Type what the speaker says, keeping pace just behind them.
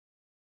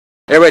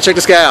Everybody check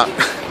this guy out.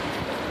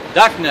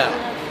 Duck Nut.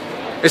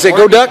 They say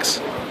go Ducks?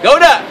 Go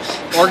Ducks!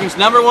 Oregon's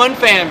 #1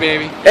 fan,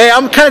 baby. Hey,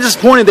 I'm kind of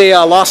disappointed they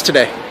lost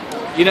today.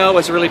 You know, it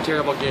was a really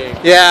terrible game.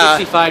 Yeah.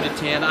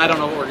 65-10. I don't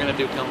know what we're going to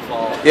do come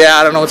fall. Yeah,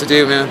 I don't know what to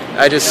do, man.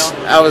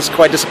 I was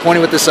quite disappointed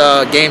with this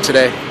game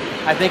today.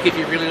 I think if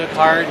you really look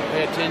hard and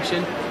pay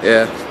attention,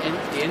 Yeah.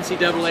 the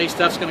NCAA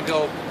stuff's going to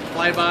go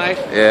fly by.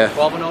 Yeah.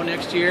 12-0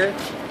 next year.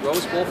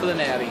 Rose Bowl for the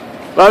Natty.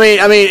 Well,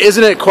 I mean,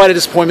 isn't it quite a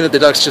disappointment that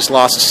the Ducks just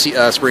lost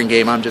a spring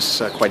game? I'm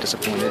just quite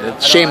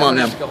disappointed. Shame on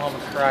them. Just go home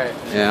and cry.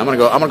 Yeah, I'm gonna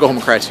go home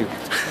and cry too.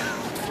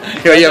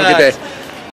 You have a good day.